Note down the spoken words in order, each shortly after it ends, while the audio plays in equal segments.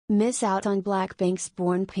Miss out on BLACKPINK's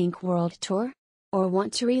Born Pink World Tour? Or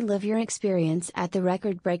want to relive your experience at the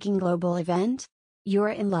record-breaking global event? You're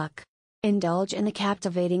in luck. Indulge in the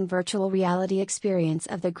captivating virtual reality experience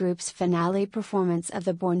of the group's finale performance of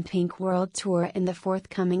the Born Pink World Tour in the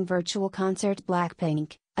forthcoming virtual concert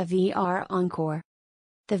BLACKPINK, a VR Encore.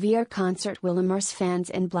 The VR concert will immerse fans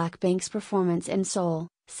in BLACKPINK's performance in Seoul,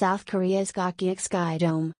 South Korea's Gocheok Sky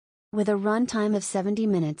Dome. With a runtime of 70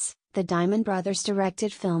 minutes, the Diamond Brothers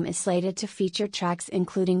directed film is slated to feature tracks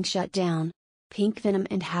including Shut Down, Pink Venom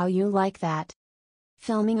and How You Like That.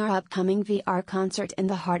 Filming our upcoming VR concert in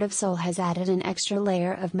the heart of Seoul has added an extra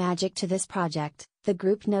layer of magic to this project, the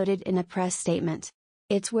group noted in a press statement.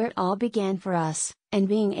 It's where it all began for us, and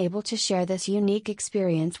being able to share this unique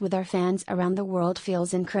experience with our fans around the world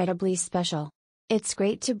feels incredibly special. It's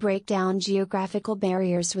great to break down geographical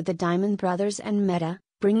barriers with the Diamond Brothers and Meta,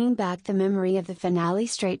 bringing back the memory of the finale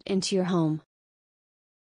straight into your home.